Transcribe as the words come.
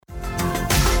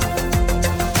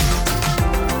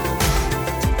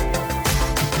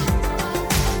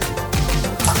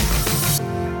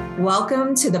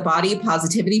Welcome to the Body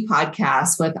Positivity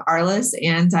Podcast with Arliss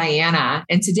and Diana.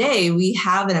 And today we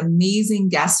have an amazing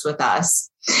guest with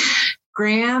us.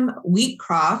 Graham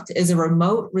Wheatcroft is a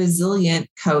remote resilient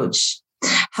coach,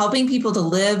 helping people to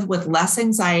live with less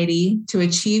anxiety, to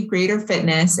achieve greater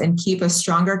fitness, and keep a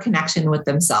stronger connection with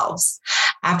themselves.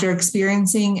 After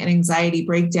experiencing an anxiety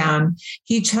breakdown,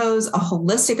 he chose a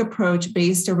holistic approach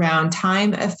based around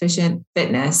time-efficient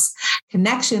fitness,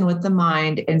 connection with the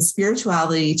mind, and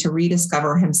spirituality to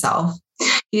rediscover himself.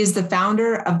 He is the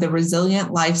founder of the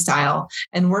Resilient Lifestyle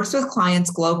and works with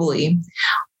clients globally.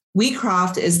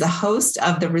 Wheatcroft is the host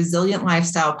of the Resilient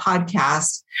Lifestyle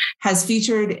podcast, has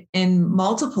featured in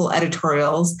multiple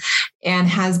editorials, and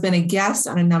has been a guest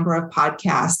on a number of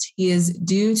podcasts. He is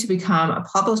due to become a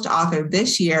published author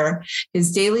this year.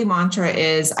 His daily mantra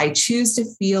is, I choose to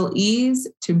feel ease,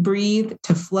 to breathe,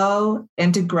 to flow,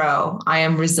 and to grow. I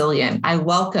am resilient. I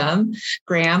welcome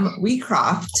Graham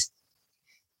Wheatcroft.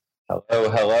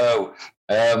 Hello.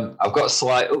 I've got a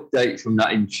slight update from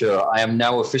that intro. I am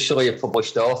now officially a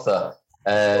published author.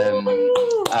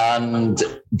 And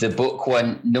the book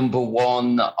went number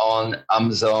one on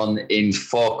Amazon in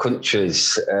 4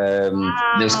 countries.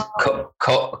 It's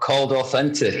called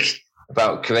Authentic,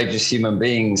 about courageous human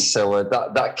beings. So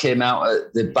that came out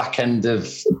at the back end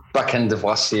of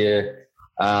last year,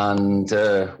 and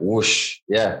whoosh,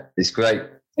 yeah, it's great.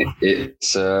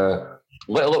 It's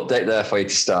little update there for you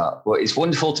to start. But it's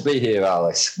wonderful to be here,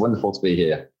 Alice. Wonderful to be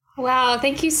here. Wow.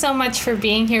 Thank you so much for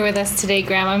being here with us today,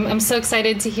 Graham. I'm so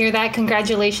excited to hear that.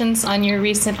 Congratulations on your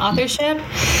recent authorship.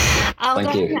 I'll go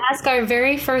ahead and ask our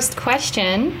very first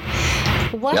question.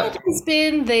 What has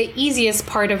been the easiest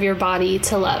part of your body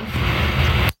to love?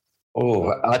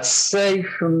 Oh, I'd say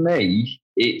for me,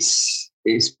 it's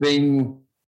been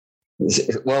my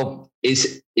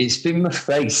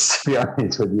face, to be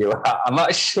honest with you.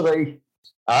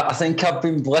 I think I've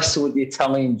been blessed with the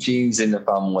Italian genes in the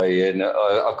family, and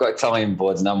I've got Italian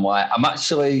blood, and I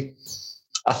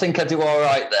think I do all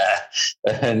right there.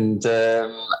 And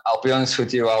I'll be honest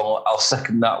with you, I'll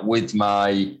second that with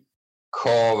my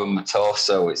core and my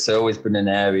torso. It's always been an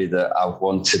area that I've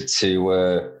wanted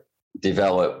to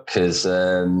develop, because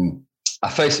I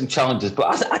face some challenges,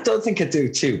 but I don't think I do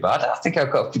too bad. I think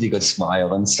I've got a pretty good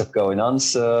smile and stuff going on.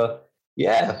 So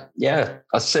yeah.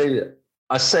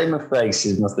 I say my face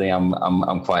is nothing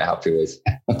I'm quite happy with.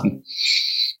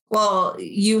 Well,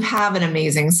 you have an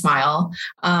amazing smile.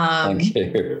 Thank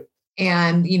you.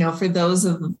 And, for those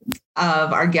of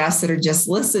our guests that are just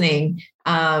listening,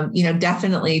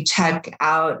 definitely check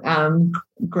out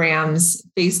Graham's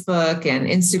Facebook and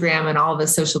Instagram and all the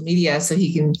social media, so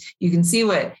you can see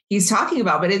what he's talking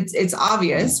about. But it's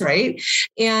obvious, right?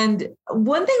 And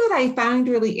one thing that I found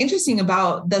really interesting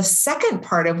about the second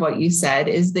part of what you said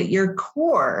is that your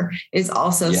core is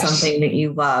also something that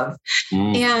you love.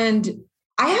 And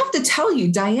I have to tell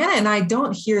you, Diana and I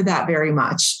don't hear that very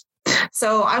much.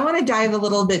 So I want to dive a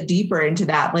little bit deeper into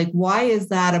that. Like, why is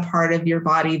that a part of your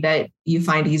body that you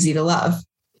find easy to love?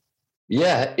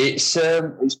 Yeah, it's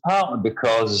partly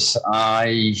because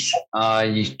I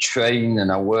train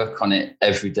and I work on it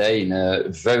every day in a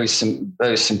very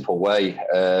simple way,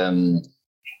 and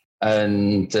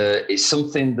it's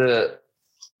something that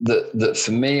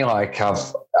for me, like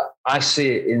I see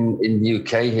it in the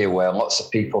UK here, where lots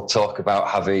of people talk about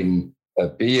having a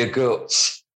beer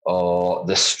gut, or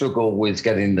the struggle with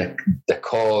getting the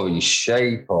core in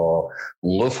shape, or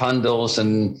love handles.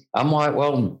 And I'm like,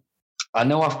 well, I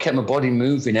know I've kept my body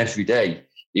moving every day,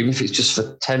 even if it's just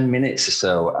for 10 minutes or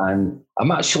so. And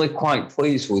I'm actually quite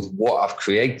pleased with what I've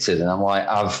created. And I'm like,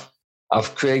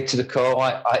 I've created a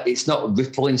core. It's not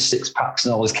rippling 6 packs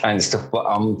and all this kind of stuff, but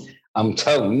I'm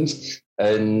toned.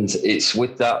 And it's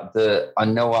with that I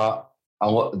know I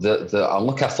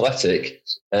look athletic,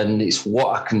 and it's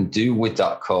what I can do with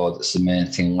that core that's the main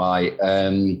thing. Like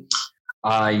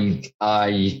I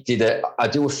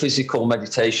do a physical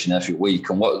meditation every week,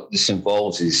 and what this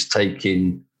involves is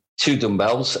taking 2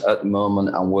 dumbbells. At the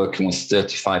moment, I'm working with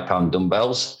 35-pound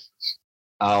dumbbells.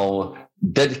 I'll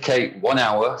dedicate 1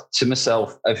 hour to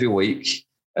myself every week,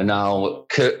 and I'll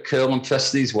curl and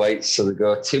press these weights so they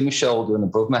go to my shoulder and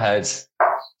above my head.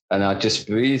 And I just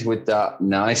breathe with that,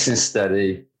 nice and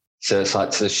steady. So it's like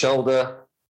to the shoulder,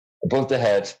 above the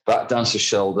head, back down to the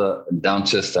shoulder, and down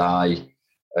to the thigh,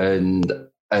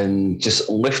 and just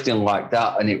lifting like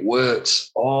that. And it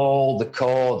works all the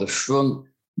core, the front,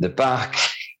 the back,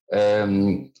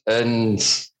 and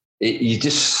you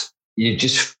just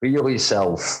feel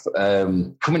yourself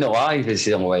coming alive is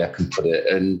the only way I can put it.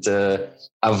 And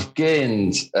I've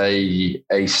gained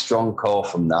a strong core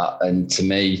from that. And to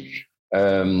me,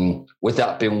 with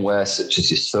that being where such as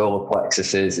your solar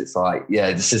plexus is, it's like,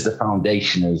 yeah, this is the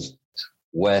foundation of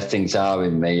where things are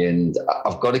in me, and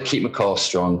I've got to keep my core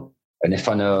strong. And if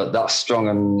I know that's strong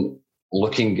and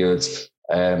looking good,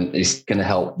 it's going to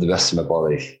help the rest of my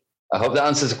body. I hope that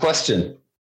answers the question.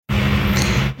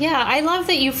 Yeah, I love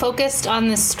that you focused on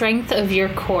the strength of your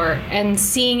core and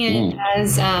seeing it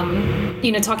as,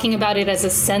 talking about it as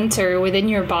a center within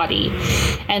your body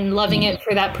and loving it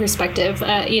for that perspective.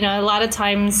 A lot of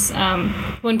times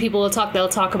when people will talk, they'll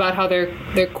talk about how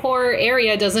their core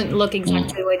area doesn't look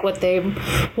exactly like what they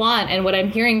want. And what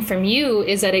I'm hearing from you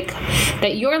is that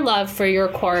that your love for your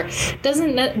core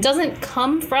doesn't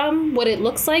come from what it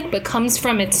looks like, but comes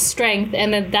from its strength.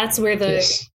 And that's where the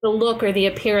look or the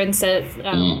appearance that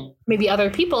maybe other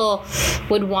people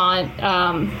would want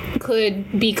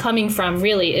could be coming from,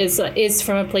 really is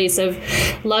from a place of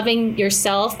loving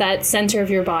yourself, that center of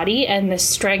your body, and the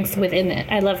strength within it.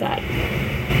 I love that.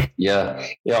 Yeah.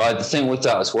 The thing with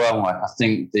that as well, I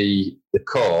think the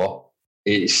core,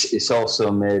 it's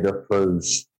also made up of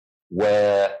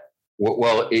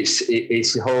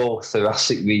it's the whole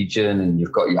thoracic region, and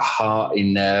you've got your heart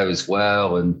in there as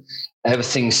well, and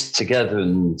everything's together.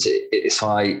 And it's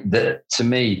like that to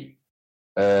me.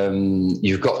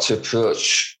 You've got to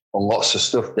approach lots of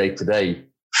stuff day to day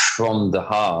from the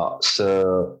heart.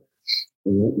 So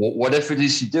whatever it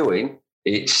is you're doing,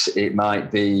 it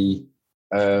might be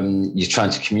you're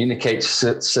trying to communicate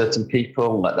to certain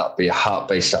people, let that be a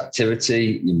heart-based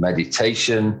activity, your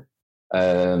meditation.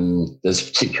 There's a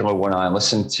particular one I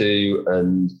listen to,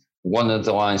 and one of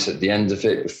the lines at the end of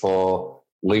it before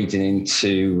leading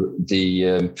into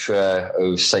the prayer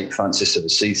of St. Francis of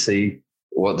Assisi,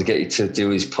 what they get you to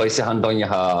do is place a hand on your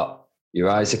heart, your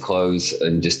eyes are closed,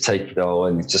 and just take it all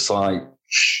in. It's just like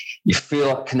you feel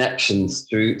that connection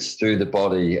through the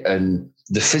body, and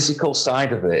the physical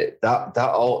side of it. That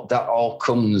all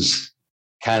comes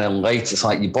kind of late. It's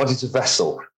like your body's a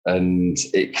vessel, and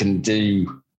it can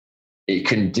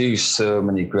do so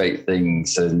many great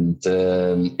things. And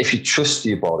if you trust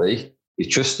your body, you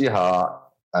trust your heart,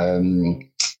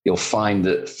 you'll find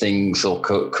that things will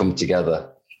come together.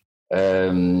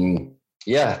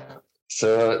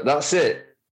 So that's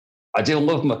it. I do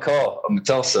love my core and my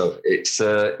torso. It's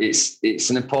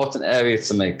an important area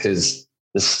to me because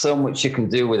there's so much you can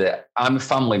do with it. I'm a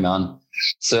family man,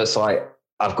 so it's like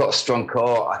I've got a strong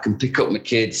core. I can pick up my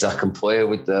kids. I can play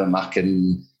with them. I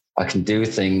can do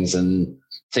things, and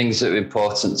things that are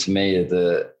important to me are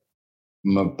that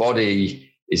my body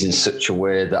is in such a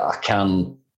way that I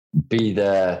can be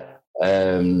there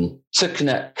to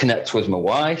connect with my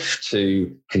wife,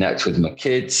 to connect with my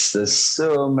kids. There's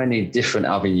so many different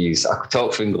avenues. I could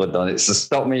talk for England on it, so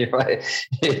stop me if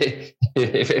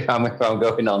I'm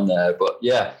going on there. But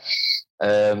yeah,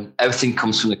 everything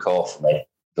comes from the core for me,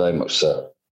 very much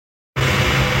so.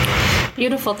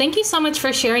 Beautiful. Thank you so much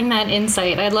for sharing that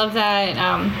insight. I love that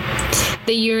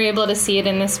that you're able to see it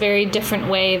in this very different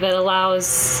way that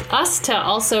allows us to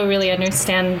also really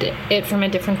understand it from a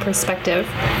different perspective.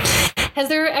 Has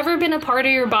there ever been a part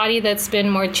of your body that's been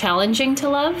more challenging to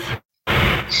love?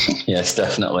 Yes,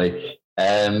 definitely.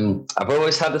 I've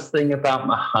always had a thing about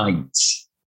my height.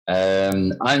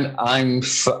 I'm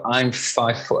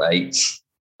 5'8",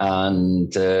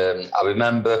 and I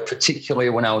remember particularly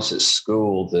when I was at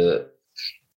school that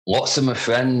lots of my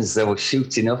friends, they were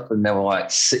shooting up and they were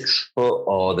like 6 foot,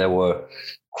 or they were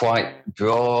quite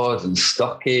broad and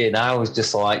stocky, and I was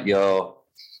just like your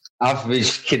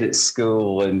average kid at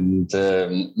school and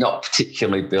not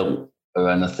particularly built or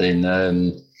anything.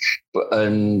 And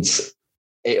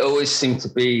it always seemed to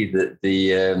be that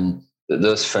that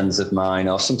those friends of mine,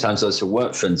 or sometimes those who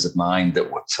weren't friends of mine,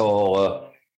 that were taller,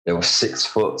 they were 6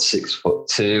 foot,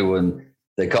 6'2", and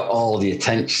they got all the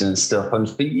attention and stuff. And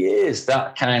for years,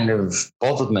 that kind of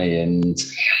bothered me. And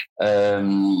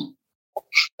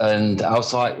I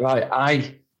was like, right,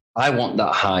 I want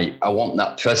that height, I want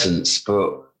that presence.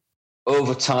 But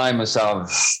over time, as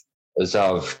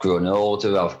I've grown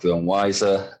older, I've grown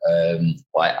wiser.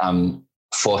 Like I'm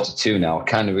 42 now. I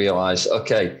kind of realised,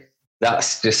 okay,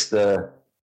 that's just a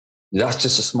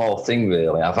small thing,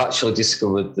 really. I've actually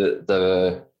discovered that there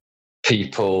are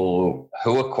people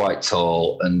who are quite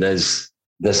tall, and there's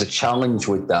a challenge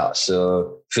with that.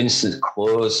 So, for instance,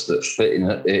 clothes that fit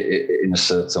in a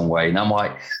certain way, and I'm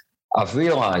like, I've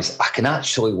realised I can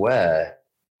actually wear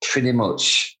pretty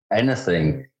much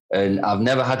anything. And I've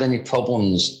never had any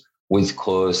problems with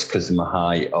clothes because of my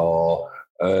height, or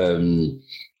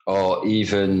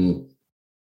even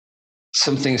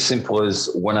something as simple as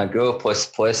when I go place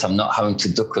to place, I'm not having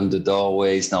to duck under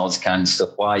doorways and all this kind of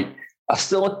stuff. Like I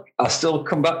still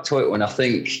come back to it when I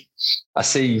think I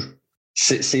see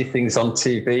things on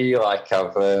TV. Like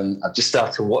I've just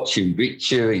started watching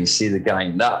Richard and see the guy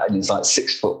in that, and he's like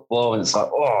 6'4", and it's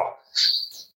like, oh,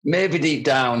 maybe deep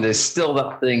down there's still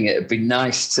that thing. It'd be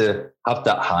nice to have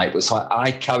that height, but it's like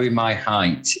I carry my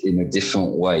height in a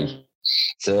different way.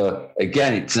 So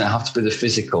again, it doesn't have to be the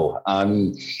physical.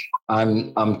 I'm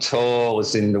tall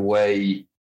as in the way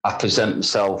I present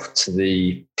myself to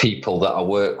the people that I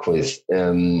work with.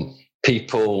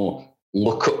 People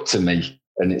look up to me,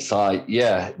 and it's like,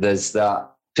 yeah, there's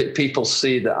that. People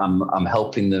see that I'm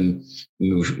helping them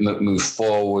move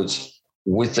forward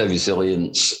with their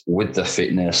resilience, with their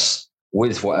fitness,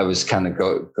 with whatever's kind of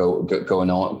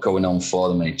going on for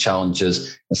them, any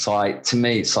challenges. It's like, to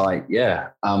me, it's like, yeah,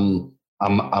 I'm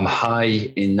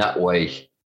high in that way,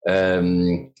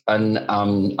 and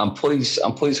I'm pleased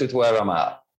with where I'm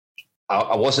at.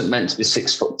 I wasn't meant to be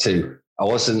 6'2". I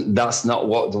wasn't. That's not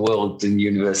what the world and the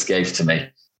universe gave to me.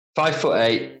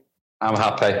 5'8". I'm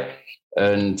happy,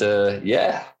 and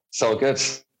yeah, it's all good.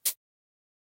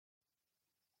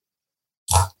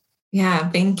 Yeah,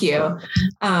 thank you.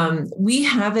 We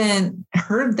haven't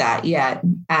heard that yet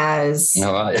as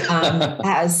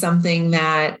as something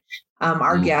that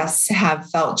our guests have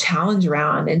felt challenged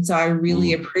around. And so I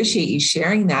really appreciate you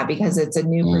sharing that, because it's a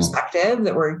new perspective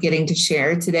that we're getting to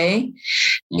share today.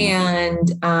 And,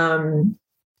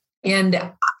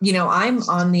 you know, I'm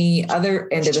on the other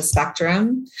end of the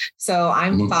spectrum. So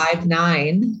I'm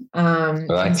 5'9".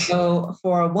 And so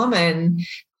for a woman,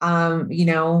 you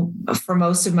know, for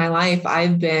most of my life,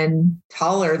 I've been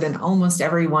taller than almost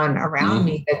everyone around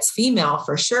me that's female,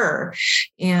 for sure.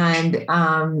 And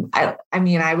I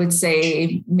mean, I would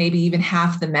say maybe even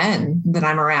half the men that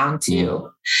I'm around too.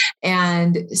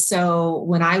 And so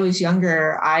when I was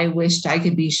younger, I wished I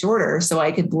could be shorter so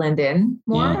I could blend in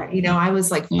more. You know, I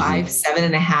was like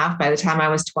 5'7.5" by the time I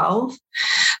was 12.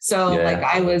 So like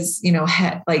I was, you know,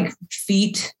 like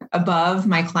feet above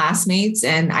my classmates.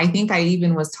 And I think I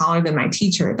even was taller than my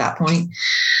teacher at that point.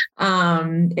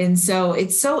 And so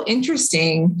it's so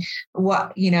interesting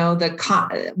what, you know,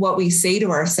 what we say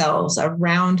to ourselves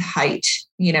around height,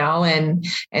 you know, and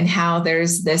how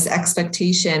there's this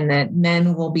expectation that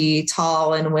men will be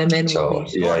tall and women will be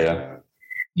short.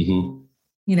 You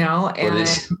know, and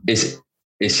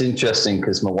it's interesting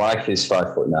because my wife is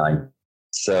 5'9".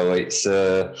 So it's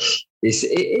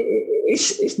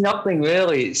nothing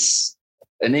really. It's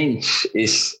an inch.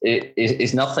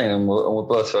 It's nothing, and we're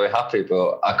both very happy.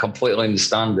 But I completely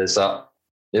understand there's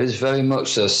very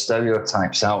much those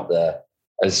stereotypes out there,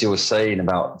 as you were saying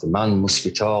about the man must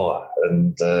be taller,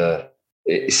 and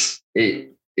it's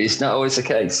not always the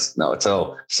case, not at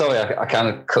all. Sorry, I kind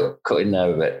of cut in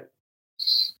there a bit.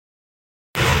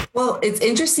 Well, it's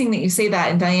interesting that you say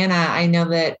that. And Diana, I know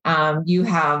that you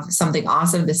have something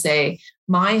awesome to say.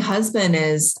 My husband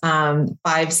is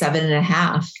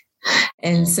 5'7.5".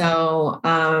 And so,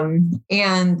 and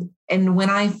when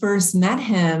I first met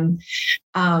him,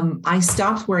 I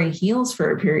stopped wearing heels for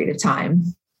a period of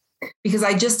time because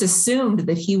I just assumed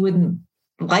that he wouldn't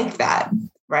like that.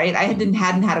 Right. I hadn't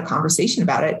had a conversation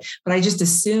about it, but I just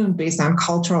assumed based on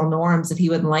cultural norms that he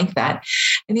wouldn't like that.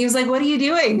 And he was like, "What are you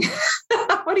doing?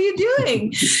 What are you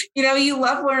doing? You know, you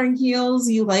love wearing heels.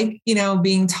 You like, you know,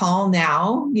 being tall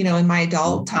now, you know, in my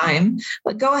adult time,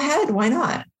 but go ahead. Why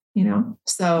not? You know?"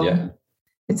 So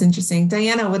it's interesting.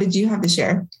 Diana, what did you have to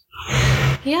share?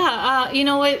 Yeah, you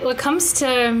know, what comes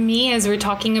to me as we're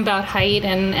talking about height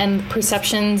and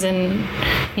perceptions and,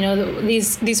 you know,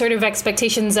 these sort of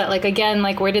expectations that, like, again,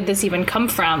 like, where did this even come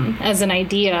from as an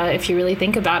idea, if you really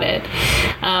think about it?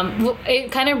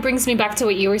 It kind of brings me back to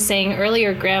what you were saying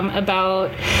earlier, Graham,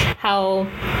 about how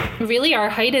really our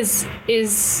height is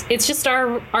it's just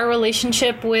our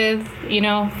relationship with, you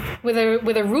know, with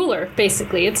a ruler,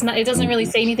 basically. It doesn't really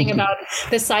say anything about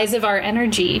the size of our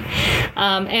energy.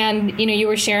 And, you know,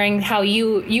 you were sharing how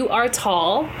you are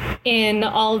tall in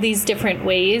all these different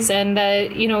ways, and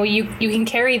that, you know, you can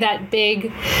carry that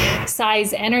big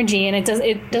size energy, and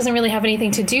it doesn't really have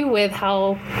anything to do with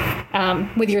how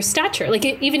with your stature. Like,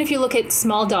 even if you look at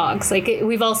small dogs, like,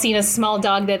 we've all seen a small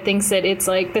dog that thinks that it's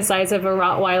like the size of a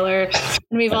Rottweiler,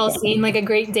 and we've all seen like a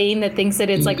Great Dane that thinks that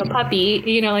it's like a puppy,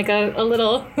 you know, like a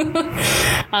little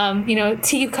you know,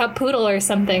 teacup poodle or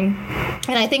something.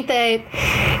 And I think that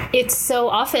it's so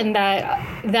often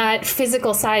that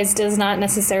physical size does not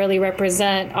necessarily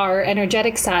represent our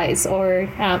energetic size or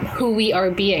who we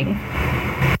are being.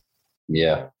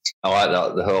 Yeah, I like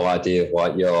that, the whole idea of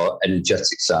like your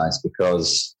energetic size,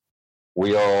 because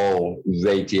we all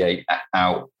radiate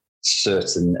out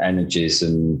certain energies,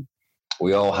 and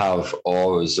we all have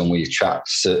auras, and we attract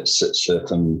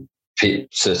certain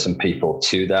people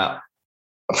to that.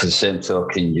 For the same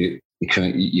token, you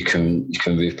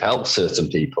can repel certain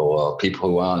people, or people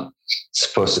who aren't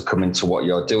supposed to come into what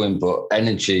you're doing. But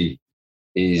energy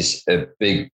is a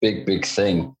big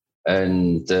thing,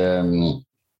 and to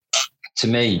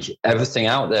me, everything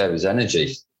out there is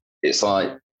energy. It's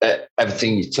like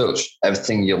everything you touch,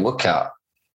 everything you look at.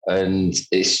 And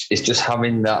it's just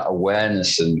having that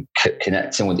awareness and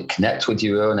connecting with it, connect with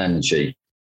your own energy.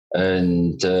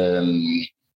 And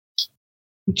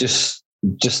just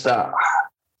that,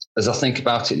 as I think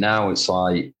about it now, it's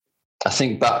like, I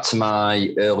think back to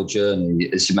my early journey,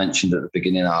 as you mentioned at the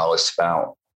beginning, Alice,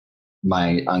 about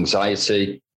my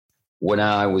anxiety. When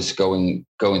I was going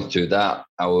through that,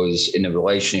 I was in a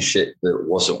relationship that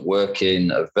wasn't working,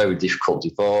 a very difficult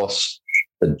divorce,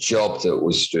 a job that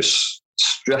was just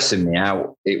stressing me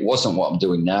out. It wasn't what I'm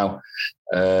doing now.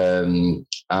 My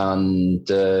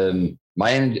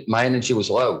energy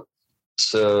was low.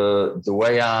 So the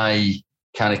way I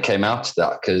kind of came out of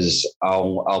that, because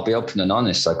I'll be open and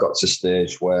honest, I got to a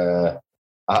stage where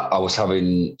I was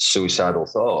having suicidal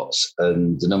thoughts,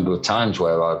 and the number of times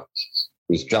where I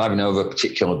was driving over a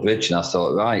particular bridge and I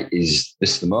thought, right, is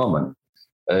this the moment?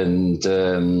 And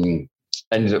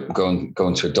ended up going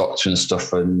to a doctor and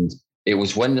stuff. And it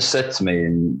was when they said to me,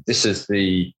 and this is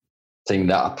the thing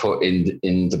that I put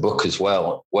in the book as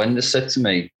well, when they said to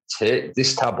me, take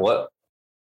this tablet,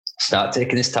 start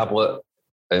taking this tablet,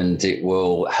 and it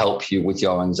will help you with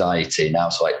your anxiety. And I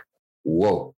was like,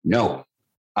 whoa, no,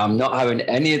 I'm not having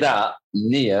any of that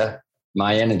near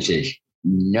my energy.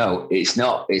 No, it's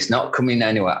not coming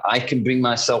anywhere. I can bring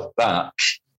myself back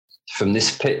from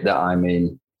this pit that I'm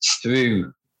in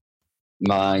through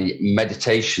my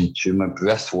meditation, through my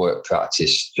breath work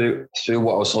practice, through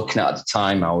what I was looking at the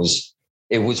time.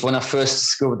 It was when I first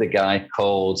discovered a guy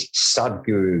called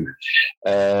Sadhguru.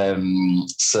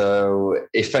 So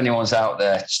if anyone's out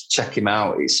there, check him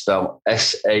out. It's spelled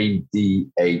Sadhguru.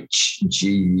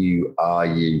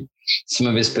 Some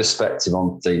of his perspective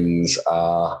on things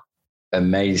are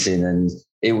amazing. And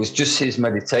it was just his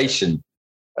meditation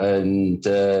and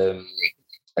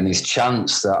his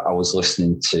chants that I was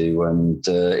listening to. And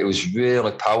it was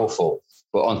really powerful.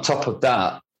 But on top of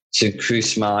that, to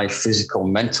increase my physical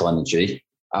and mental energy,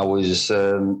 I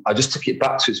just took it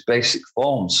back to its basic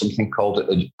form, something called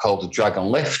a dragon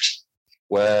lift,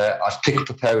 where I'd pick up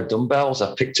a pair of dumbbells.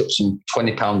 I picked up some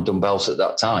 20-pound dumbbells at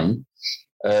that time.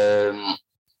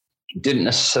 Didn't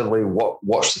necessarily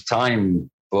watch the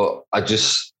time, but I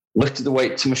just lifted the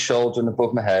weight to my shoulder and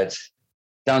above my head,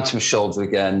 down to my shoulder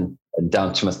again, and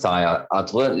down to my thigh.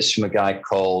 I'd learned this from a guy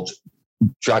called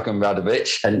Dragon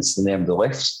Radovich, hence the name of the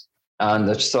lift.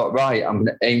 And I just thought, right, I'm going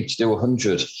to aim to do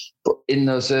 100. But in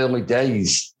those early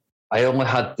days, I only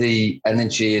had the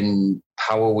energy and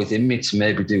power within me to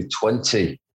maybe do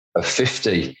 20 or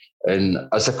 50. And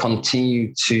as I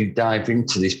continued to dive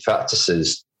into these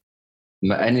practices,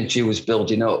 my energy was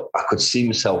building up. I could see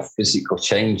myself physically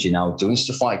changing. I was doing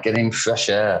stuff like getting fresh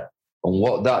air. And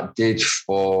what that did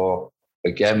for,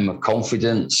 again, my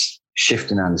confidence,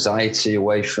 shifting anxiety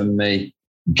away from me,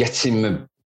 getting my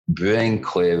brain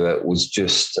clearer was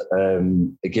just a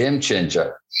game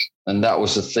changer. And that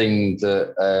was the thing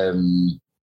that,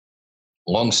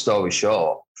 long story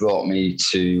short, brought me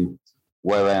to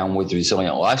where I am with the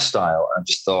resilient lifestyle. I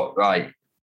just thought, right,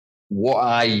 what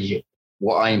I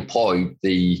employed,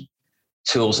 the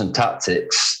tools and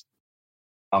tactics,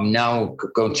 I'm now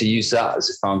going to use that as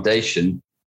a foundation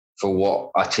for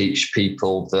what I teach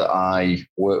people that I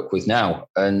work with now.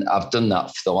 And I've done that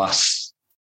for the last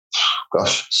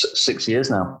 6 years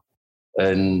now.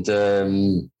 And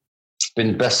it's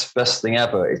been the best thing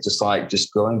ever. It's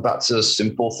just going back to those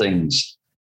simple things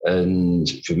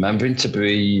and remembering to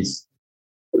breathe.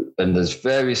 And there's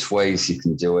various ways you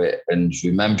can do it, and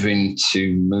remembering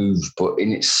to move, but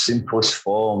in its simplest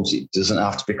forms. It doesn't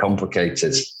have to be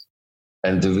complicated.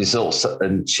 And the results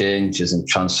and changes and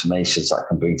transformations that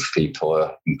can bring for people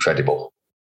are incredible.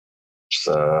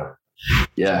 So,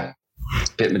 yeah, it's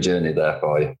a bit of a journey there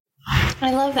for you.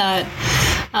 I love that.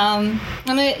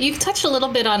 You've touched a little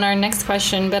bit on our next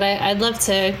question, but I'd love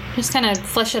to just kind of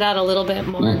flesh it out a little bit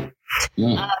more.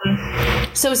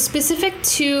 So specific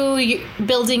to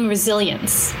building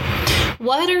resilience,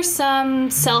 what are some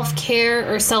self-care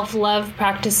or self-love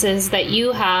practices that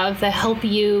you have that help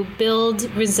you build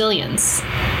resilience?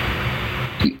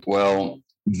 Well,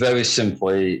 very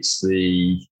simply,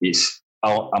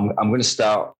 I'm going to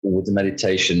start with the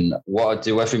meditation. What I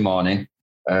do every morning,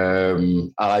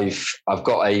 I've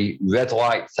got a red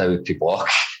light therapy block.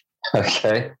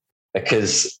 Okay.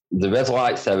 because the red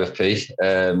light therapy,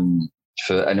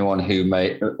 for anyone who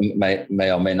may or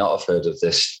may not have heard of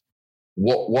this,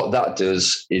 what that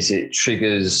does is it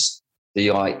triggers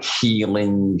the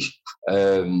healing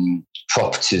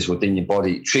properties within your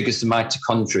body. It triggers the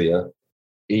mitochondria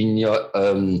in your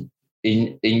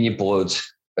in your blood,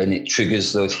 and it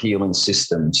triggers those healing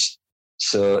systems.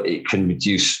 So it can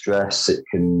reduce stress. It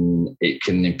can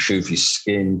improve your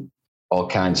skin, all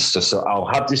kinds of stuff. So I'll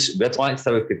have this red light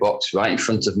therapy box right in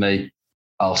front of me.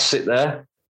 I'll sit there,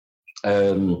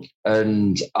 and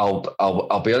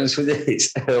I'll be honest with you.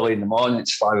 It's early in the morning.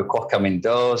 It's 5 o'clock. I'm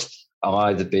indoors. I'll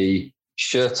either be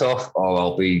shirt off or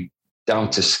I'll be down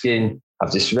to skin.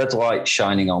 Have this red light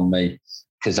shining on me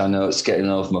because I know it's getting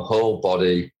over my whole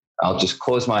body. I'll just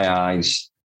close my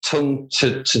eyes, tongue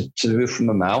to the roof of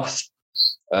my mouth.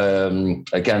 I've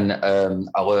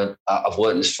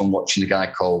learned this from watching a guy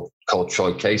called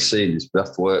Troy Casey in his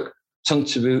breath work. Tongue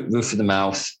to the roof of the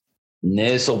mouth,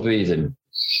 nasal breathing,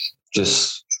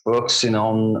 just focusing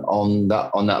on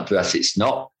that breath. It's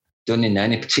not done in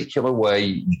any particular way.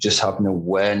 You just have an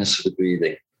awareness of the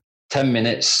breathing. 10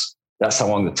 minutes, that's how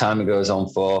long the timer goes on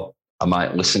for. I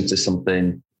might listen to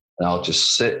something and I'll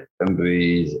just sit and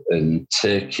breathe and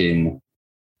taking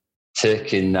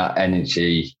that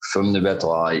energy from the red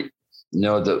light.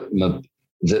 Know that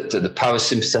the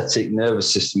parasympathetic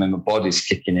nervous system in my body is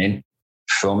kicking in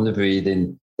from the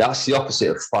breathing. That's the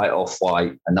opposite of fight or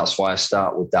flight. And that's why I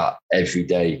start with that every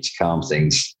day to calm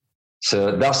things.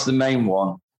 So that's the main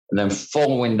one. And then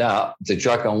following that, the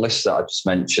Dragon list that I just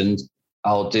mentioned,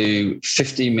 I'll do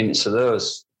 15 minutes of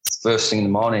those first thing in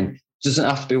the morning. Doesn't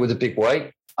have to be with a big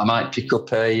weight. I might pick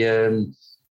up a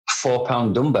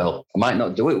 4-pound dumbbell. I might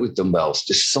not do it with dumbbells,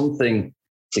 just something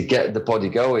to get the body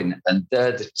going. And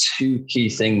they're the two key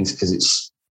things, because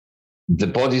it's the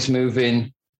body's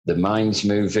moving, the mind's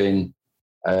moving,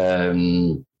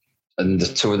 and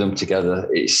the two of them together.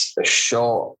 It's a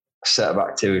short set of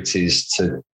activities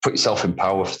to put yourself in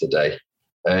power for the day.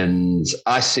 And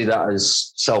I see that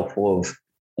as self-love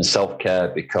and self-care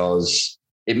because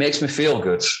it makes me feel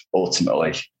good,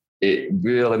 ultimately. It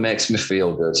really makes me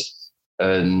feel good.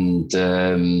 And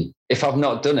if I've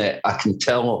not done it, I can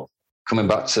tell, coming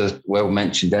back to where we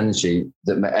mentioned energy,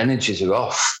 that my energies are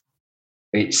off.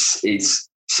 It's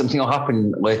something will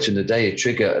happen later in the day, a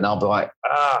trigger, and I'll be like,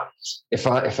 if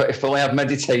only I'd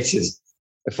meditated,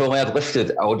 if only I'd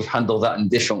lifted, I would have handled that in a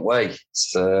different way.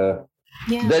 So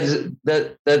they're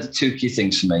the two key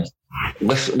things for me,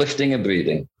 lifting and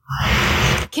breathing.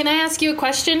 Can I ask you a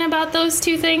question about those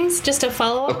two things, just to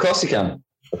follow up? Of course you can.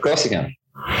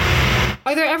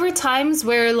 Are there ever times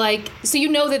where, so you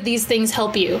know that these things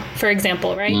help you, for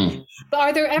example, right? But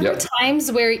are there ever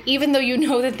times where, even though you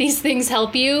know that these things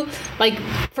help you,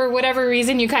 for whatever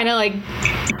reason, you kind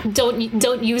of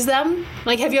don't use them?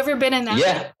 Have you ever been in that?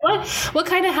 Yeah. What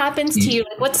kind of happens to you?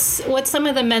 What's some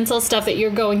of the mental stuff that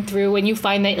you're going through when you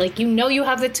find that you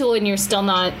have the tool and you're still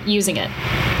not using it?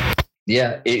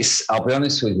 Yeah, I'll be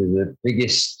honest with you, the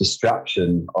biggest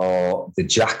distraction, or the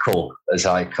jackal, as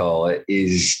I call it,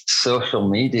 is social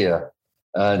media.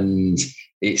 And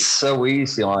it's so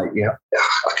easy. I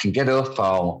can get up,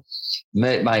 I'll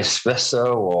make my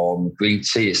espresso or green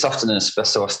tea. It's often an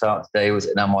espresso I start the day with,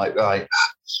 and I'm like, right,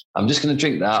 I'm just going to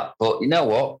drink that. But you know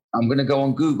what? I'm going to go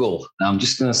on Google, and I'm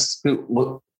just going to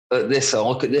look at this, I'll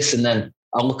look at this, and then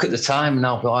I'll look at the time, and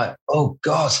I'll be like, oh,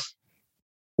 God.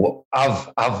 Well,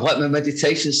 I've let my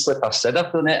meditation slip. I've said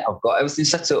I've done it. I've got everything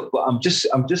set up, but I'm just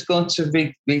going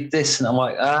to read this, and I'm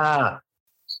like,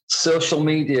 social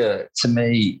media to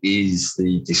me is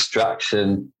the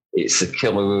distraction. It's the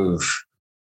killer of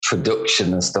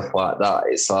production and stuff like that.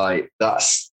 It's like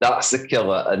that's the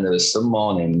killer. And there's some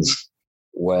mornings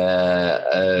where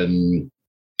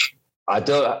I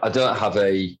don't have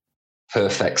a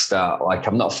perfect start.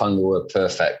 I'm not a fan of the word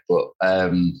perfect, but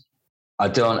I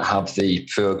don't have the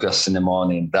progress in the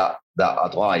morning that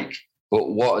I'd like. But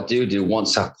what I do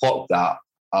once I clock that,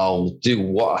 I'll do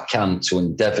what I can to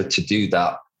endeavor to do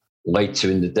that later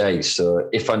in the day. So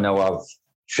if I know I've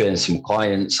trained some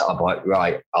clients, I'm like,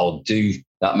 right, I'll do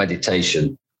that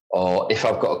meditation. Or if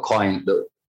I've got a client that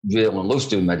really loves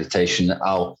doing meditation,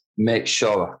 I'll make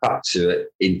sure I factor it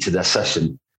into their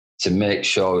session to make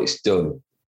sure it's done.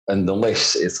 And the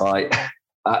list is like...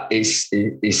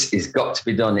 It's got to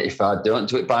be done. If I don't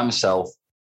do it by myself,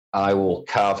 I will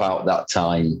carve out that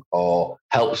time or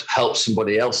help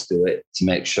somebody else do it to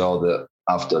make sure that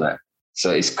I've done it.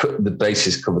 So the base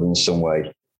is covered in some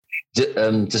way.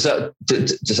 Does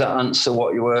that answer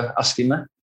what you were asking me?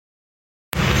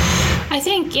 I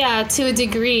think, yeah, to a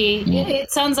degree,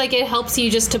 it sounds like it helps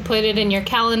you just to put it in your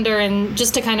calendar and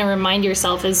just to kind of remind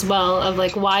yourself as well of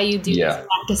like why you do these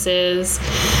practices.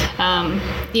 And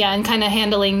kind of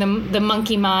handling the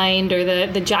monkey mind or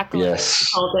the jackal, yes,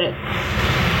 called it.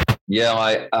 Yeah,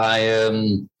 I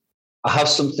have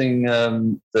something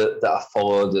that I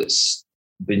follow that's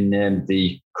been named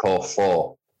the Core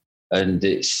 4, and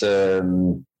it's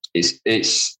again,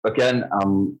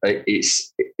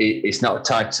 it's not a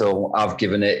title I've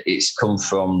given it. It's come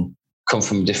from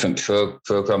a different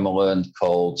program I learned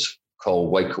called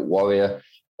Wake Up Warrior,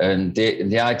 and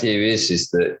the idea is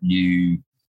that you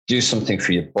do something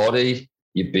for your body,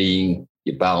 your being,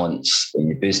 your balance, and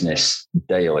your business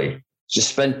daily. Just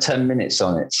spend 10 minutes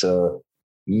on it. So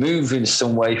move in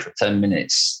some way for 10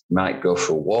 minutes. Might go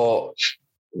for a walk,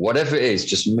 whatever it is.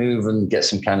 Just move and get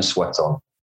some kind of sweat on.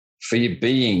 For your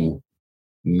being,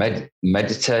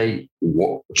 meditate.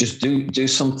 Just do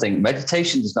something.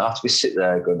 Meditation does not have to be sit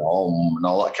there going and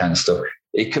all that kind of stuff.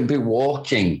 It can be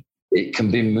walking. It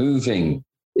can be moving.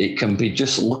 It can be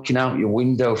just looking out your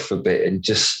window for a bit and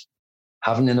just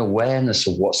having an awareness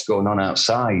of what's going on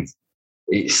outside.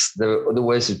 There are other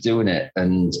ways of doing it.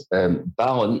 And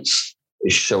balance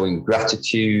is showing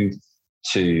gratitude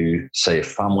to, say, a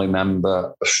family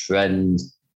member, a friend,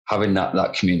 having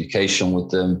that communication with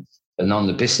them. And on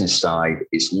the business side,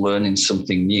 it's learning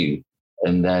something new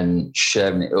and then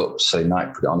sharing it up. So you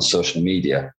might put it on social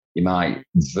media. You might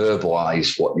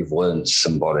verbalize what you've learned to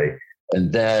somebody.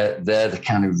 And they're the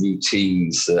kind of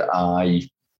routines that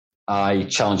I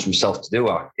challenge myself to do.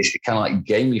 It kind of like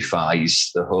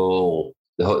gamifies the whole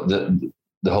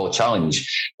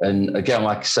challenge. And again,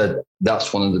 like I said,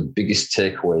 that's one of the biggest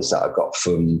takeaways that I got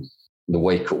from the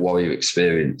Wake Up Warrior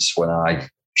experience when I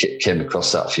came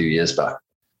across that a few years back.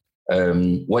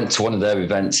 Went to one of their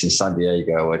events in San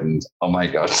Diego, and oh my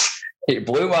God, it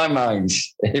blew my mind.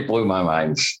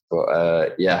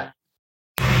 But yeah.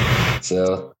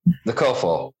 So the Core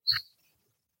 4.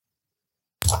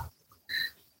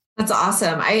 That's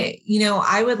awesome.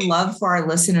 I would love for our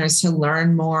listeners to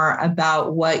learn more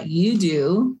about what you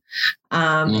do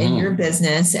in your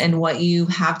business and what you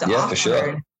have to offer, for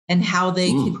sure, and how they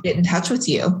can get in touch with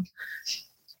you.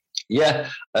 Yeah.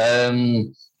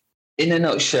 In a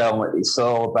nutshell, it's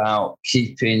all about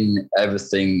keeping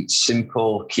everything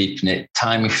simple, keeping it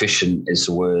time efficient is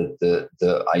the word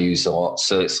that I use a lot.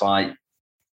 So it's like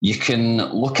you can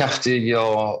look after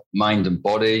your mind and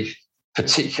body,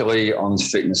 particularly on the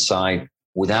fitness side,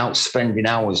 without spending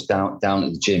hours down at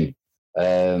the gym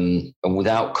and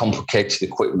without complicated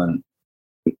equipment.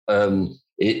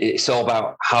 It's all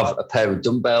about have a pair of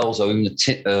dumbbells or even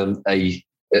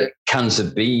cans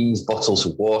of beans, bottles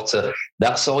of water.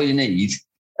 That's all you need.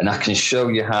 And I can show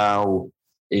you how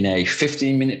in a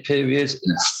 15-minute period,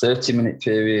 in a 30-minute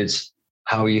period,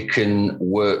 how you can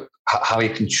work, how you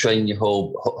can train your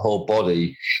whole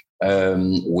body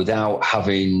without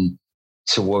having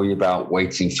to worry about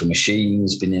waiting for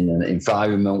machines, being in an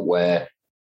environment where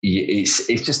it's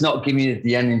just not giving you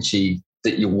the energy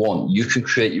that you want. You can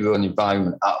create your own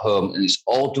environment at home, and it's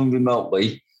all done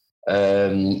remotely.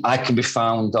 I can be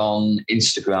found on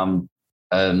Instagram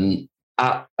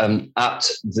at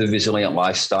The Resilient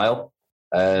Lifestyle.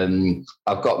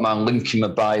 I've got my link in my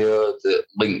bio that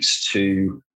links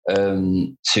to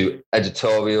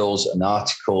editorials and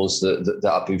articles that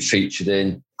I've been featured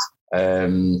in.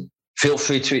 Feel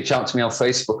free to reach out to me on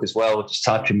Facebook as well. Just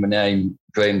type in my name,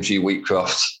 Graham G.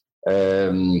 Wheatcroft.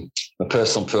 My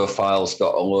personal profile's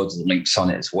got a load of links on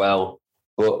it as well.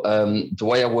 But the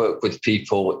way I work with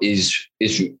people is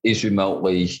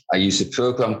remotely. I use a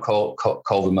program called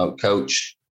Remote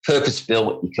Coach.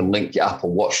 Purpose-built. You can link your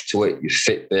Apple Watch to it, your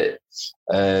Fitbit,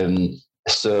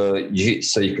 so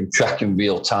you can track in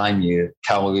real time your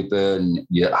calorie burn,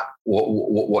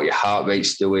 what your heart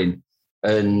rate's doing,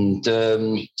 and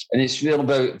it's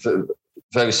really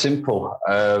very simple.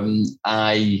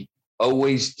 I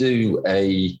always do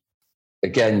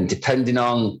again, depending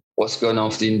on what's going on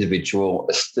for the individual,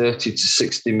 a 30 to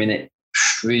 60 minute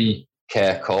free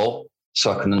care call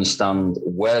so I can understand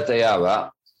where they are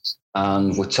at.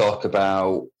 And we'll talk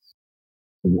about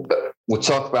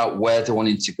where they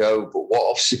wanted to go, but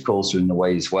what obstacles are in the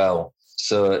way as well.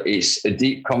 So it's a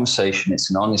deep conversation.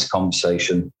 It's an honest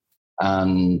conversation.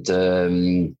 And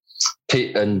then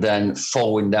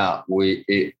following that,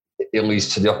 it leads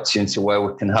to the opportunity where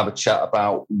we can have a chat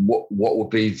about what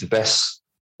would be the best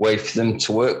way for them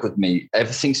to work with me.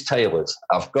 Everything's tailored.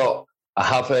 I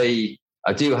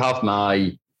do have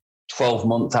my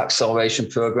 12-month acceleration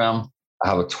program. I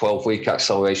have a 12-week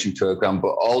acceleration program,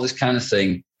 but all this kind of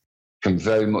thing can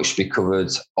very much be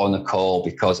covered on a call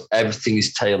because everything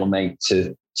is tailor-made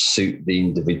to suit the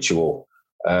individual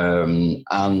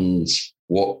and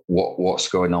what's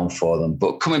going on for them.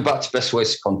 But coming back to best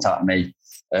ways to contact me,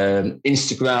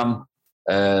 Instagram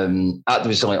at The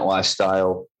Resilient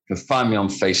Lifestyle. You can find me on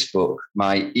Facebook.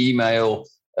 My email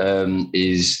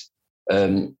is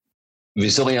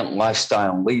Resilient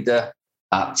Lifestyle Leader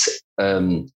at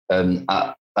oh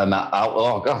God,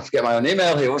 I forget my own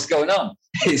email here. What's going on?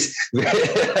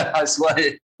 I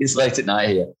swear it's late at night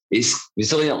here. It's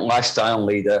Resilient Lifestyle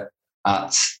Leader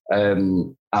at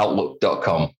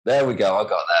outlook.com. There we go.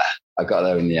 I got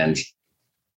there in the end.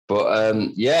 But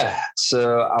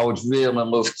so I would really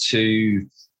love to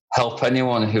help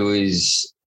anyone who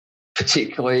is,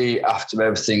 particularly after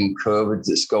everything COVID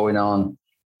that's going on,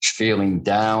 feeling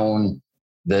down,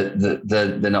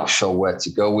 they're not sure where to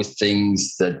go with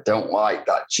things, they don't like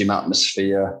that gym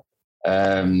atmosphere.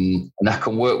 And I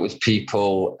can work with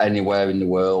people anywhere in the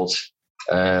world.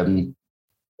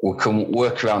 We can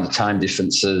work around the time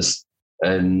differences,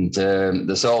 and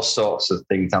there's all sorts of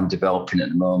things I'm developing at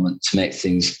the moment to make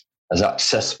things as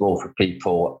accessible for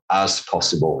people as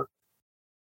possible.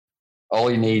 All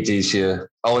you need is your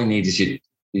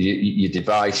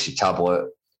device, your tablet,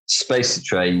 space to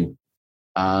train,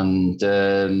 and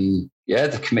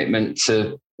the commitment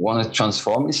to want to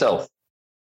transform yourself.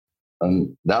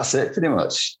 And that's it pretty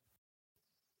much.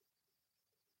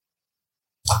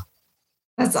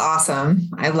 That's awesome.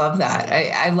 I love that.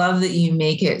 I love that you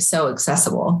make it so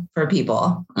accessible for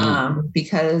people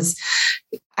because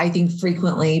I think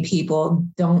frequently people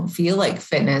don't feel like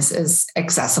fitness is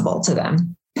accessible to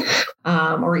them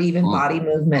or even body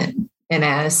movement in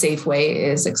a safe way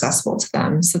is accessible to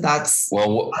them. So that's...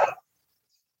 Well,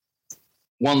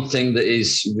 one thing that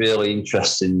is really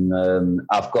interesting,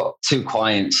 I've got 2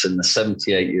 clients and they're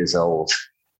 78 years old.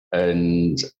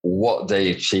 And what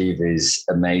they achieve is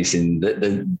amazing.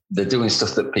 They're doing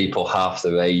stuff that people half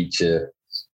their age are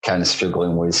kind of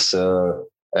struggling with. So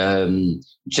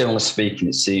generally speaking,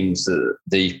 it seems that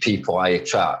the people I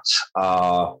attract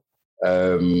are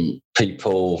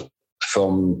people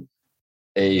from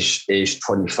age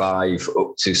 25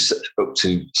 up to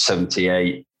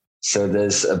 78. So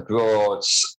there's a broad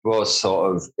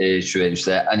sort of age range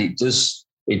there, and it does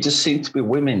seem to be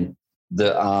women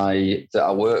that I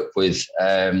work with.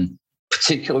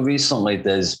 Particularly recently,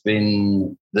 there's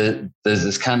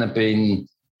kind of been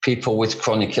people with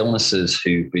chronic illnesses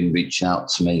who've been reaching out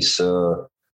to me. So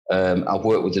I've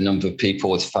worked with a number of people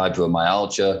with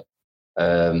fibromyalgia.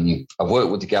 I've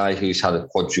worked with a guy who's had a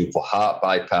quadruple heart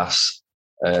bypass.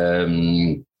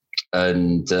 He's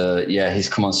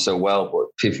come on so well.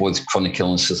 But people with chronic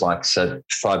illnesses, like I said,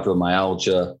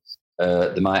 fibromyalgia,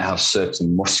 they might have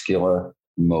certain muscular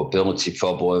mobility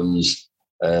problems,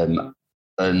 and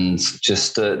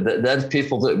just they're the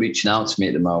people that are reaching out to me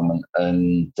at the moment,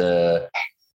 and they're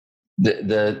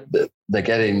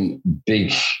getting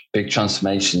big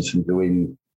transformations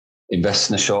from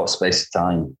investing a short space of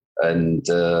time, and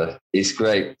it's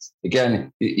great.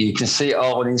 Again, you can see it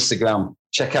all on Instagram.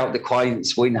 Check out the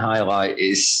clients win highlight.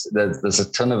 There's a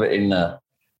ton of it in there.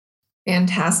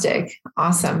 Fantastic.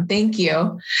 Awesome. Thank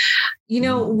you.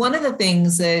 One of the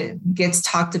things that gets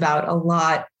talked about a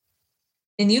lot,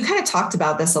 and you kind of talked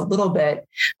about this a little bit,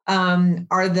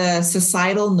 are the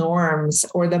societal norms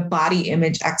or the body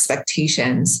image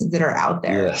expectations that are out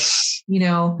there. Yes.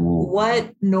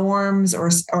 What norms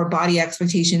or body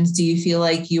expectations do you feel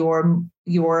like you're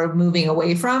moving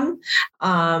away from?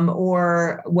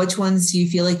 Or which ones do you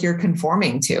feel like you're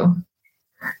conforming to?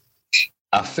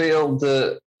 I feel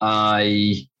that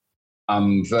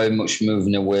I'm very much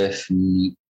moving away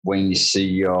from when you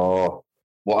see what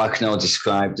I can all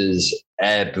describe as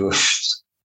airbrushed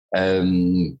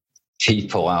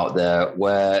people out there,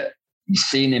 where you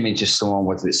see an image of someone,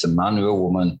 whether it's a man or a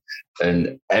woman,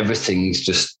 and everything's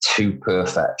just too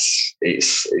perfect.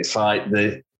 It's like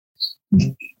the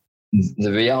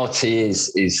reality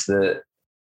is that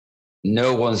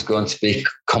no one's going to be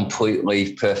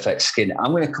completely perfect skin.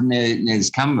 I'm going to come near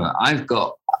this camera. I've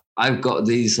got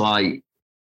these, like,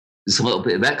 there's a little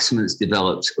bit of eczema that's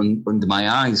developed under my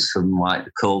eyes from like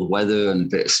the cold weather and a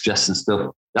bit of stress and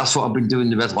stuff. That's what I've been doing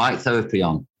the red light therapy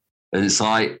on. And it's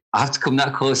like, I have to come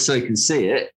that close so you can see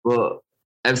it, but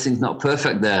everything's not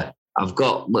perfect there. I've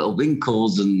got little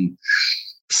wrinkles and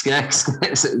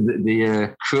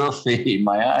the crow feet in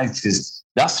my eyes, because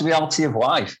that's the reality of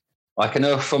life. Like, I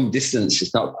know from distance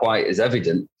it's not quite as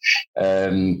evident,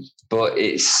 but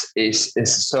it's the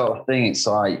sort of thing. It's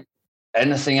like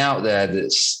anything out there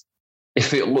that's,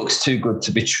 if it looks too good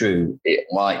to be true, it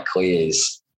likely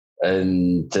is.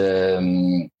 And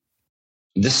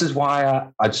this is why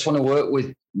I just want to work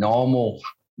with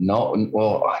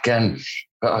again,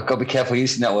 I've got to be careful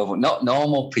using that word, not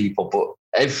normal people, but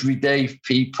everyday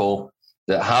people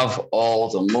that have all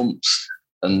the lumps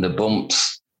and the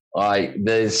bumps. Like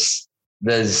there's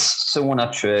someone I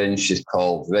train, she's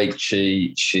called Rachel.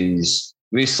 She's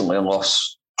recently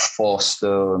lost 4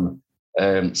 stone,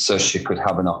 so she could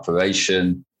have an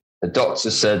operation. The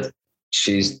doctor said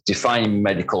she's defying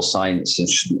medical science and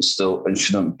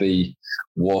shouldn't be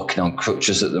walking on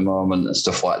crutches at the moment and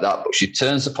stuff like that. But she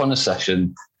turns up on a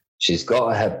session, she's got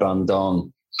a headband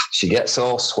on, she gets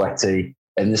all sweaty,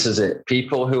 and this is it.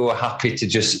 People who are happy to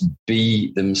just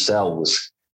be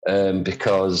themselves,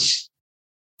 because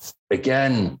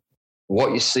again,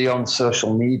 what you see on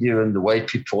social media and the way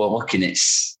people are looking, it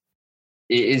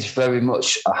is very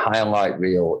much a highlight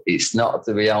reel. It's not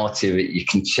the reality of it. You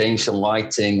can change the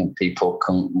lighting and people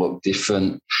can look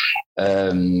different.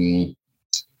 I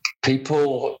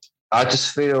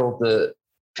just feel that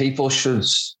people should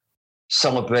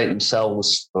celebrate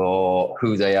themselves for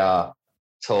who they are,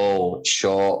 tall,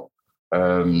 short,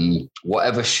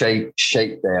 whatever shape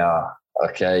they are.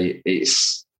 Okay.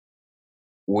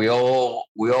 We all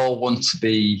want to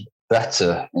be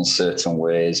better in certain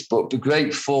ways, but be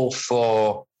grateful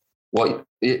for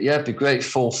be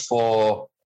grateful for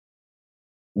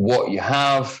what you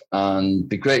have and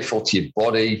be grateful to your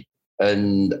body.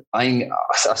 And I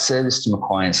say this to my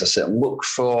clients, I said, look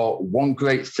for one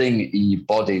great thing in your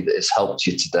body that has helped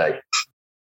you today.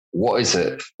 What is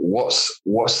it? What's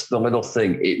the little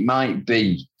thing? It might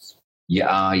be your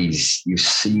eyes. You've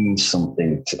seen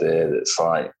something today that's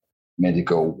like made you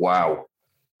go, wow.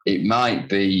 It might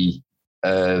be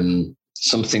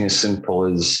something as simple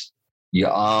as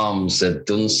your arms. They've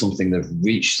done something. They've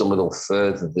reached a little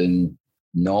further than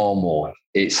normal.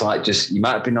 It's like just, you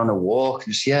might have been on a walk.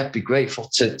 Just, be grateful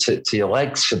to your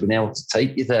legs for being able to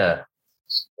take you there.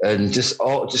 And just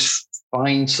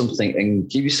find something and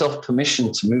give yourself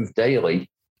permission to move daily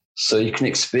so you can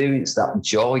experience that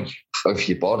joy of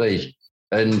your body.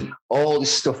 And all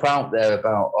this stuff out there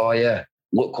about,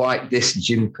 look like this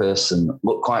gym person,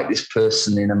 look like this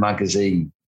person in a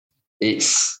magazine.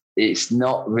 It's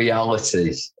not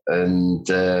reality. And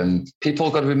people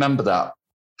have got to remember that.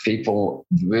 People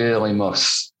really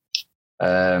must.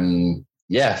 That's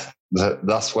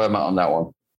where I'm at on that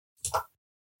one.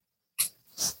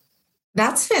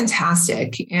 That's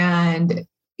fantastic. And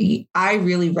I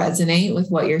really resonate with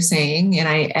what you're saying.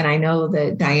 And I know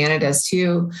that Diana does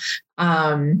too.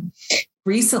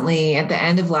 Recently, at the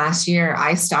end of last year,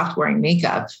 I stopped wearing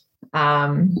makeup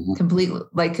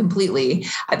completely.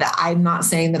 I'm not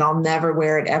saying that I'll never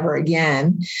wear it ever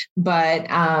again, but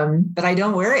I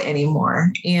don't wear it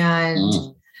anymore.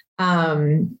 And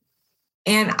I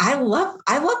love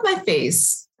my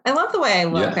face. I love the way I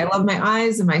look. Yeah. I love my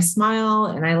eyes and my smile,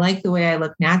 and I like the way I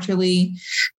look naturally.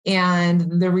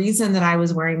 And the reason that I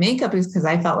was wearing makeup is because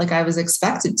I felt like I was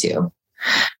expected to.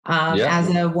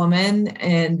 As a woman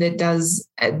and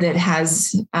that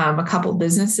has a couple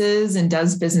businesses and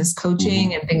does business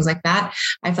coaching and things like that,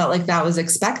 I felt like that was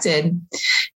expected.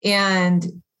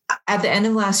 And at the end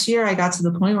of last year, I got to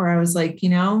the point where I was like,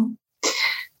 men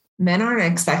aren't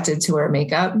expected to wear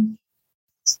makeup.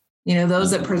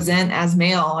 Those that present as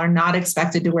male are not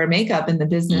expected to wear makeup in the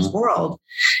business world.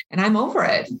 And I'm over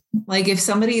it. Like if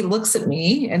somebody looks at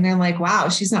me and they're like, wow,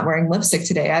 she's not wearing lipstick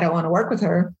today, I don't want to work with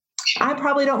her. I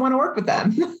probably don't want to work with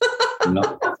them.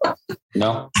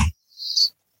 No.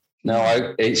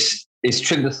 It's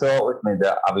triggered the thought with me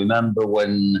that I remember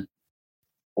when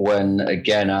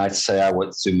again, I'd say I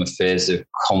went through my phase of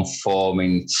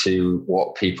conforming to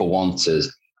what people wanted.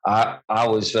 I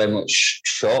was very much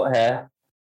short hair.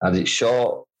 I had it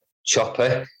short,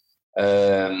 choppy,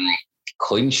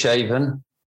 clean shaven.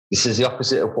 This is the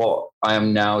opposite of what I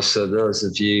am now. So those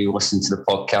of you listening to the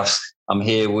podcast, I'm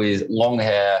here with long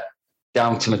hair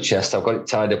down to my chest. I've got it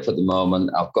tied up at the moment.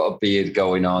 I've got a beard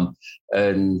going on.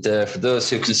 And for those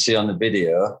who can see on the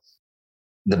video,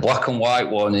 the black and white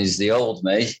one is the old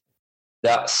me.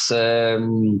 That's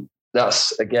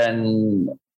again,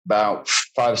 about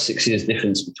 5 or 6 years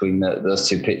difference between those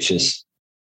two pictures.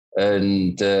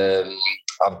 And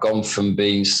I've gone from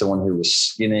being someone who was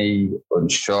skinny,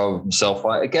 unsure of himself.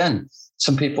 Like again,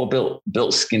 some people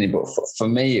built skinny, but for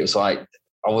me, it was like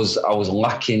I was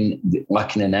lacking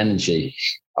in energy.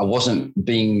 I wasn't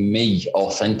being me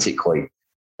authentically.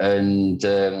 And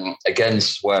again, this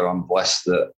is where I'm blessed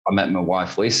that I met my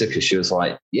wife Lisa, because she was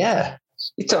like, "Yeah,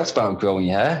 you talked about growing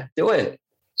your hair, do it.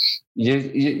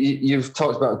 You've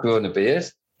talked about growing a beard,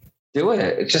 do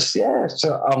it. It's just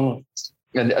So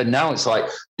and now it's like,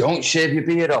 don't shave your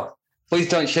beard off. please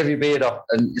don't shave your beard off.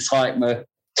 And it's like my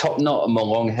top knot and my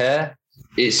long hair.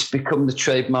 It's become the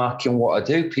trademark in what I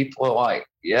do. People are like,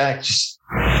 yeah, just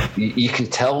you can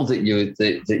tell that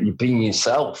you're being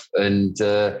yourself, and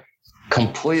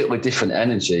completely different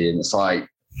energy. And it's like,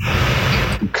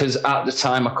 because at the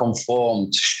time I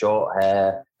conformed to short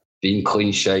hair, being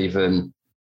clean shaven,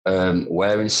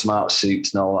 wearing smart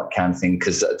suits and all that kind of thing,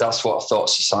 because that's what I thought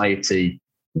society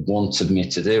wanted me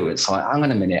to do. It's like, hang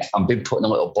on a minute, I'm being put in a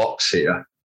little box here.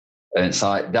 And it's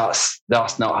like, that's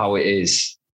not how it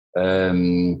is.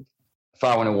 If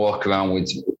I want to walk around with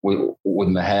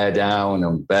my hair down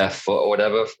and barefoot or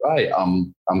whatever, right,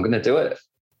 I'm going to do it.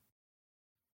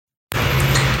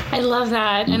 I love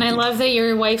that. And I love that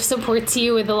your wife supports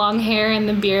you with the long hair and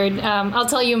the beard. I'll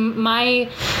tell you, my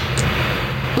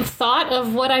thought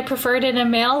of what I preferred in a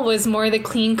male was more the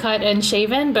clean cut and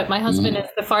shaven, but my husband is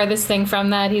the farthest thing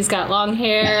from that. He's got long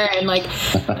hair and like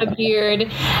a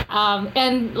beard.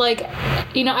 And like,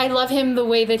 you know, I love him the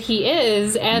way that he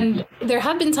is. And there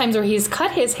have been times where he's cut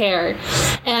his hair,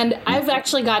 and I've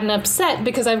actually gotten upset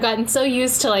because I've gotten so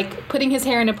used to like putting his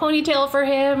hair in a ponytail for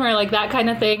him or like that kind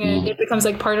of thing. And it becomes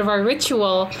like part of our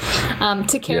ritual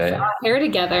to care for our hair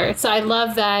together. So I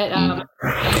love that.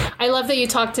 I love that you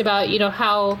talked about, you know,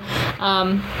 how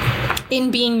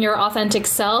in being your authentic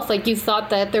self, like you thought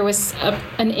that there was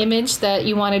an image that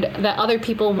you wanted, that other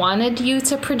people wanted you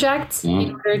to project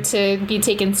in order to be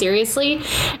taken seriously.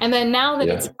 And then now that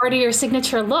it's part of your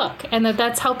signature look, and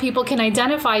that's how people can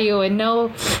identify you and know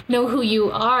who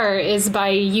you are, is by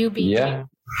you being you.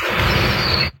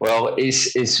 Well,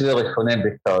 it's really funny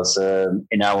because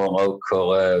in our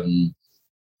local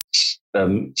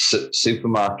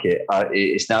supermarket,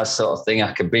 it's now sort of thing.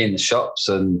 I could be in the shops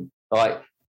and like,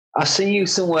 I see you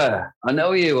somewhere. I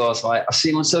know you. I was like, I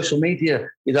see you on social media.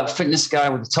 You're that fitness guy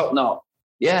with the top knot.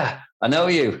 Yeah, I know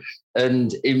you.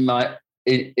 And in my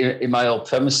old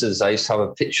premises, I used to have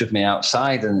a picture of me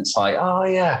outside, and it's like, oh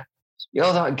yeah,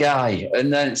 you're that guy.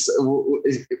 And then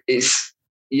it's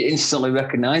instantly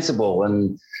recognizable.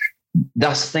 And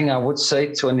that's the thing I would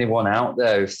say to anyone out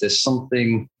there: if there's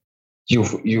something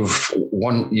you've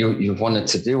wanted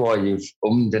to do, or you've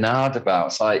ummed and ahed about,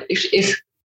 it's like,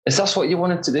 if that's what you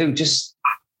wanted to do, just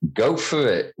go for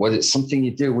it. Whether it's something you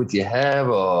do with your hair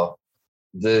or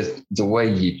the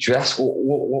way you dress,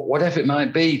 whatever it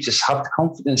might be, just have the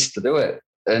confidence to do it,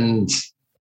 and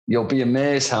you'll be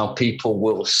amazed how people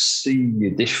will see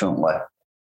you differently.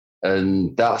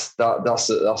 And that's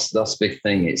the big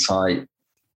thing. It's like,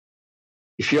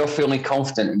 if you're feeling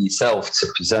confident in yourself to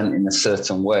present in a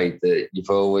certain way that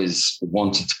you've always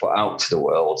wanted to put out to the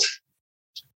world,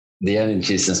 the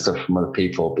energies and stuff from other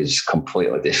people will be just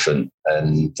completely different.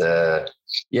 And there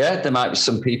might be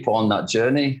some people on that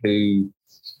journey who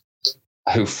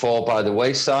fall by the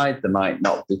wayside. They might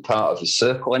not be part of the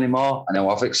circle anymore. I know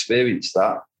I've experienced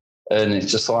that. And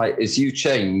it's just like, as you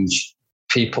change,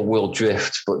 people will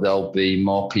drift, but there'll be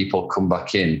more people come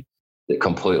back in that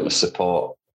completely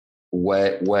support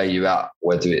where you're at,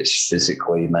 whether it's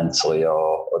physically, mentally,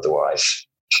 or otherwise.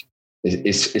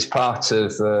 It's part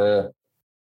of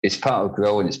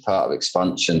growing. It's part of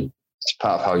expansion. It's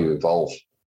part of how you evolve.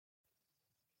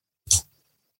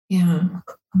 Yeah.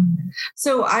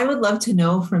 So I would love to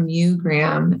know from you,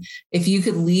 Graham, if you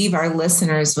could leave our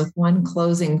listeners with one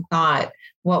closing thought,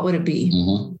 what would it be?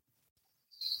 Mm-hmm.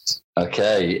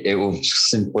 Okay. It will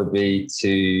simply be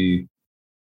to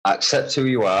accept who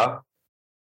you are,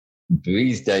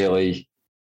 breathe daily,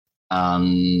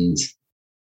 and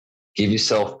give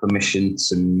yourself permission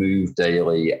to move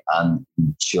daily and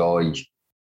enjoy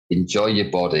your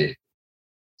body.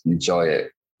 Enjoy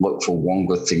it. Look for one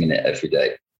good thing in it every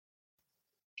day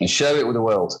and share it with the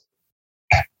world.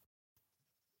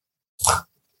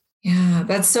 Yeah,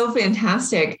 that's so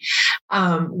fantastic.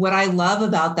 What I love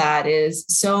about that is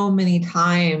so many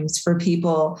times for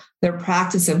people, their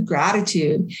practice of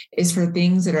gratitude is for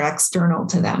things that are external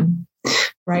to them.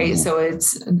 Right. So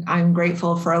I'm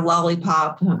grateful for a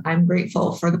lollipop. I'm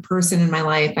grateful for the person in my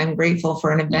life. I'm grateful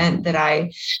for an event that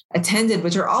I attended,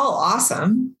 which are all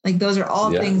awesome. Like those are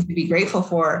all things to be grateful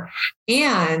for.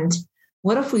 And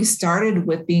what if we started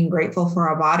with being grateful for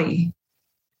our body?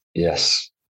 Yes.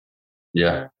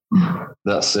 Yeah.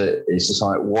 That's it. It's just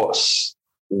like, what's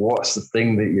the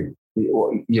thing that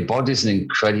your body's an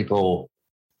incredible,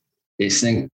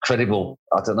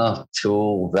 I don't know,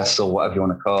 tool, vessel, whatever you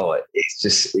want to call it. It's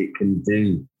just, it can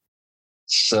do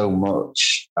so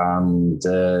much. And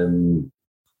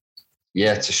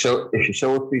if you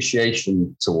show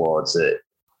appreciation towards it,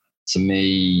 to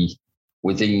me,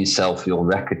 within yourself, you'll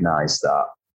recognize that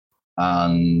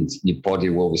and your body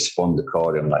will respond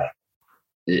accordingly.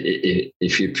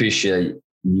 if you appreciate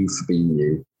you for being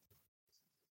you,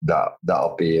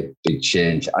 that'll be a big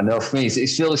change. I know for me,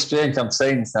 it's really strange. I'm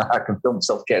saying this now, I can feel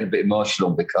myself getting a bit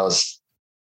emotional because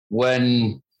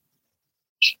when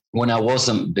I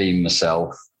wasn't being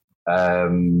myself,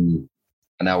 and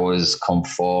I was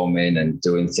conforming and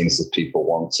doing things that people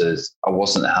wanted, I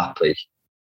wasn't happy.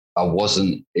 I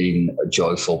wasn't in a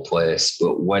joyful place.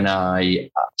 But when I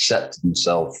accepted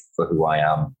myself for who I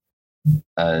am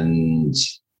and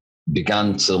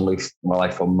began to live my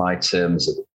life on my terms,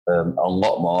 a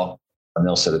lot more, and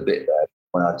also a bit there,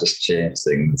 when I just changed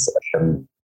things,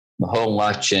 my whole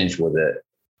life changed with it.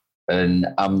 And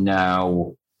I'm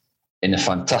now in a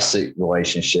fantastic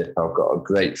relationship. I've got a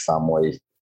great family,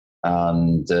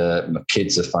 and my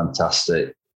kids are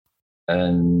fantastic.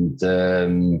 And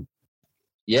I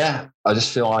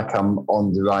just feel like I'm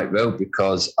on the right road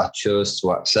because I chose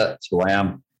to accept who I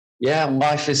am. Yeah,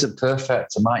 life isn't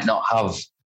perfect. I might not have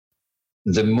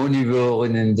the money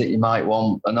rolling in that you might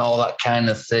want and all that kind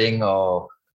of thing, or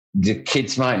the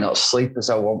kids might not sleep as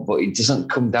I want, but it doesn't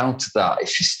come down to that.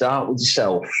 If you start with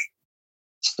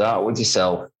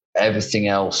yourself, everything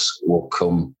else will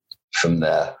come from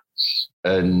there.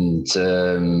 And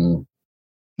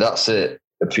that's it.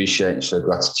 Appreciate and show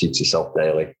gratitude to yourself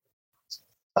daily.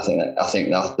 I think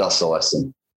that's the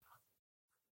lesson.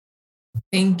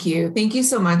 Thank you. Thank you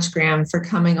so much, Graham, for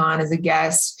coming on as a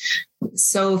guest.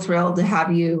 So thrilled to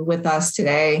have you with us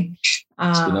today.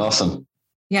 It's been awesome.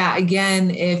 Yeah.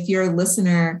 Again, if you're a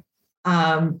listener,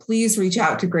 please reach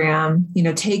out to Graham,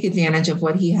 take advantage of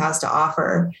what he has to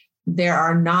offer. There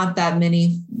are not that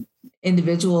many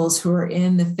individuals who are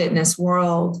in the fitness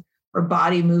world or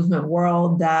body movement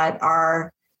world that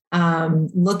are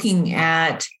looking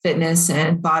at fitness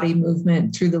and body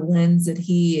movement through the lens that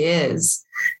he is,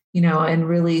 and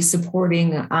really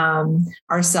supporting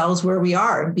ourselves where we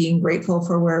are and being grateful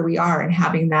for where we are and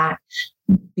having that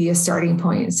be a starting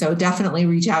point. So definitely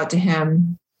reach out to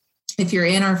him. If you're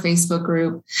in our Facebook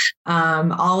group,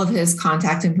 all of his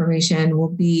contact information will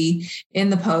be in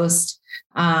the post.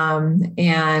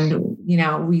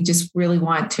 We just really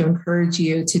want to encourage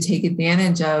you to take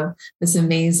advantage of this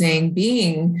amazing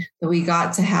being that we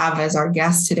got to have as our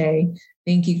guest today.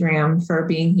 Thank you, Graham, for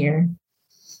being here.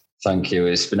 Thank you.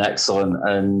 It's been excellent.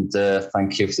 And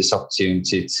thank you for this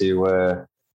opportunity to,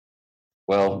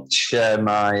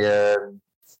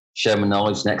 share my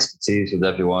knowledge and expertise with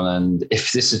everyone. And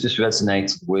if this has just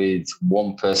resonated with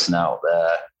one person out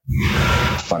there,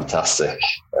 fantastic.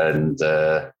 And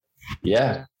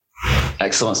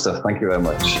excellent stuff. Thank you very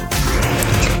much.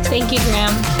 Thank you,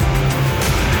 Graham.